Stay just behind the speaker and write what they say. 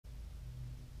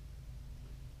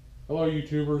Hello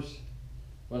YouTubers,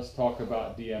 let's talk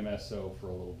about DMSO for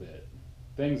a little bit.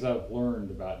 Things I've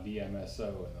learned about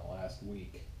DMSO in the last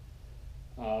week.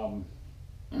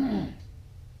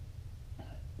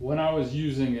 When I was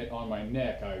using it on my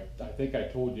neck, I think I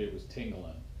told you it was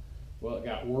tingling. Well, it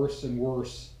got worse and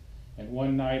worse, and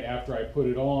one night after I put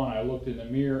it on, I looked in the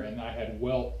mirror and I had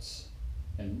welts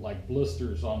and like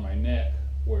blisters on my neck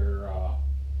where I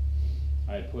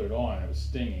had put it on and it was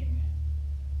stinging.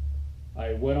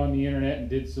 I went on the internet and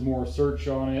did some more search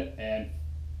on it and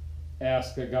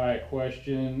asked a guy a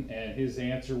question, and his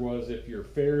answer was if you're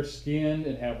fair skinned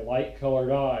and have light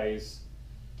colored eyes,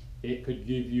 it could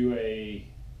give you a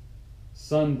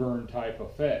sunburn type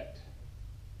effect.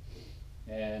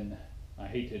 And I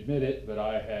hate to admit it, but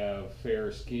I have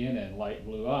fair skin and light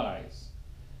blue eyes.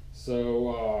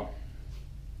 So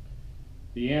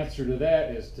the answer to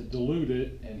that is to dilute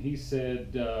it, and he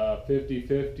said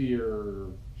 50-50 or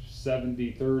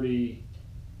 70-30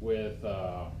 with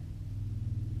oh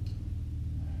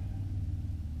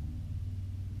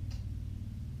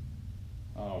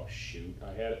shoot, I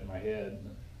had it in my head.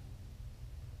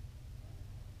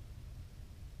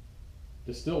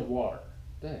 Distilled water.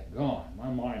 Daggone, my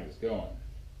mind is going.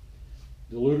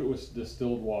 Dilute it with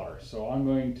distilled water. So I'm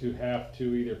going to have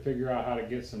to either figure out how to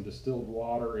get some distilled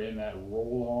water in that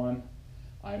roll-on.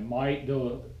 I might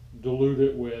dilute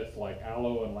it with like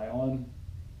aloe and lanolin.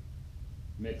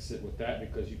 Mix it with that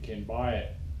because you can buy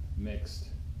it mixed,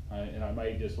 and I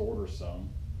might just order some.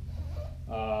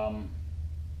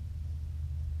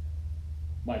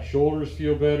 My shoulders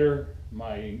feel better,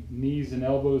 my knees and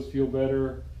elbows feel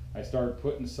better. I started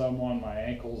putting some on my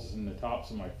ankles and the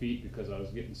tops of my feet because I was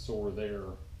getting sore there.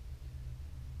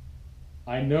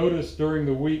 I noticed during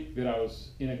the week that I was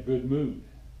in a good mood.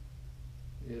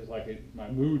 It's like my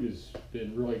mood has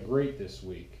been really great this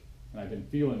week, and I've been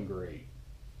feeling great.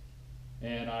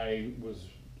 And I was,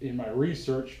 in my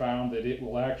research, found that it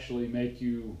will actually make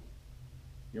your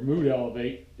mood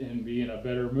elevate and be in a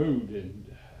better mood,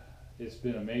 and it's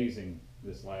been amazing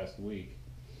this last week.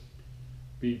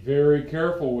 Be very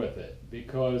careful with it,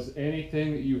 because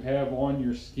anything that you have on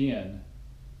your skin,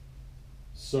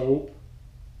 soap,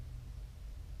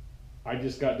 I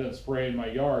just got done spraying my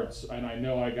yards, and I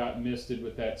know I got misted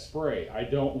with that spray. I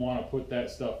don't want to put that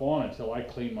stuff on until I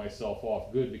clean myself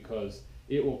off good, because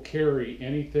it will carry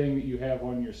anything that you have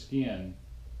on your skin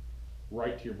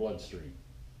right to your bloodstream.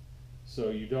 So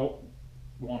you don't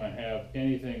want to have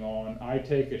anything on. I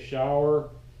take a shower,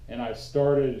 and I've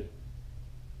started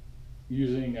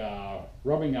using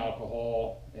rubbing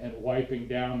alcohol and wiping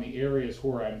down the areas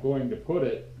where I'm going to put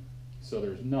it so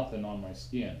there's nothing on my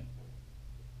skin.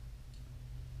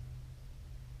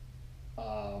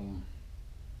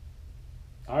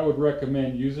 I would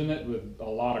recommend using it with a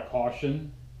lot of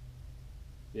caution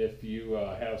if you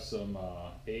have some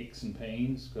aches and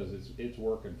pains, because it's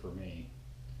working for me.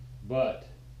 But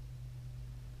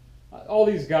all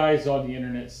these guys on the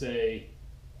internet say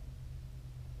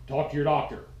talk to your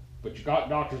doctor, but your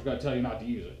doctor's got to tell you not to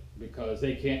use it because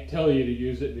they can't tell you to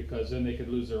use it because then they could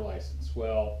lose their license.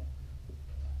 Well,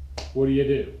 what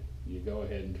do? You go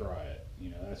ahead and try it.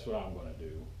 You know, that's what I'm going to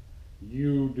do.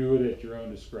 You do it at your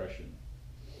own discretion.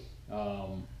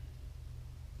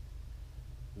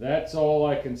 That's all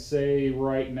I can say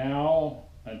right now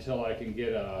until I can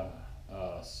get a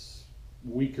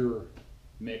weaker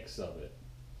mix of it,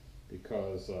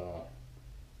 because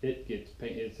it gets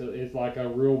pain. It's like a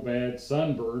real bad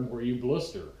sunburn where you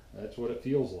blister. That's what it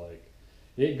feels like.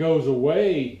 It goes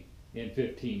away in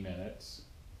 15 minutes,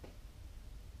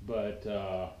 but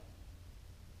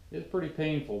it's pretty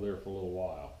painful there for a little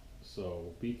while.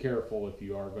 So be careful if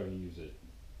you are going to use it.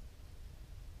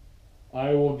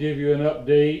 I will give you an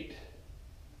update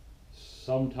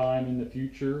sometime in the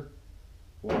future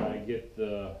when I get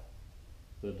the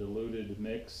diluted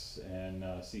mix and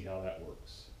see how that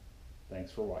works.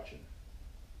 Thanks for watching.